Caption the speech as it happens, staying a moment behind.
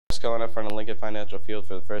Going up front of Lincoln Financial Field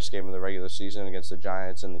for the first game of the regular season against the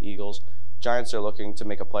Giants and the Eagles. Giants are looking to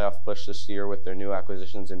make a playoff push this year with their new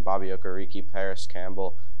acquisitions in Bobby Okereke, Paris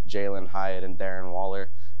Campbell, Jalen Hyatt, and Darren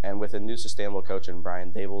Waller. And with a new sustainable coach in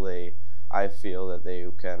Brian Dable, I feel that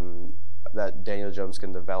Daniel Jones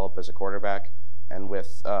can develop as a quarterback. And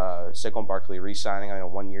with Saquon Barkley re-signing on a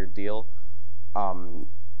one-year deal,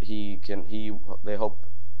 they hope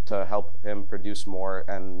to help him produce more,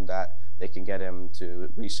 and that they can get him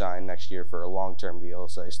to re-sign next year for a long-term deal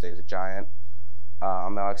so he stays a Giant.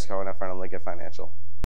 I'm Alex Cohen, up front of Lincoln Financial.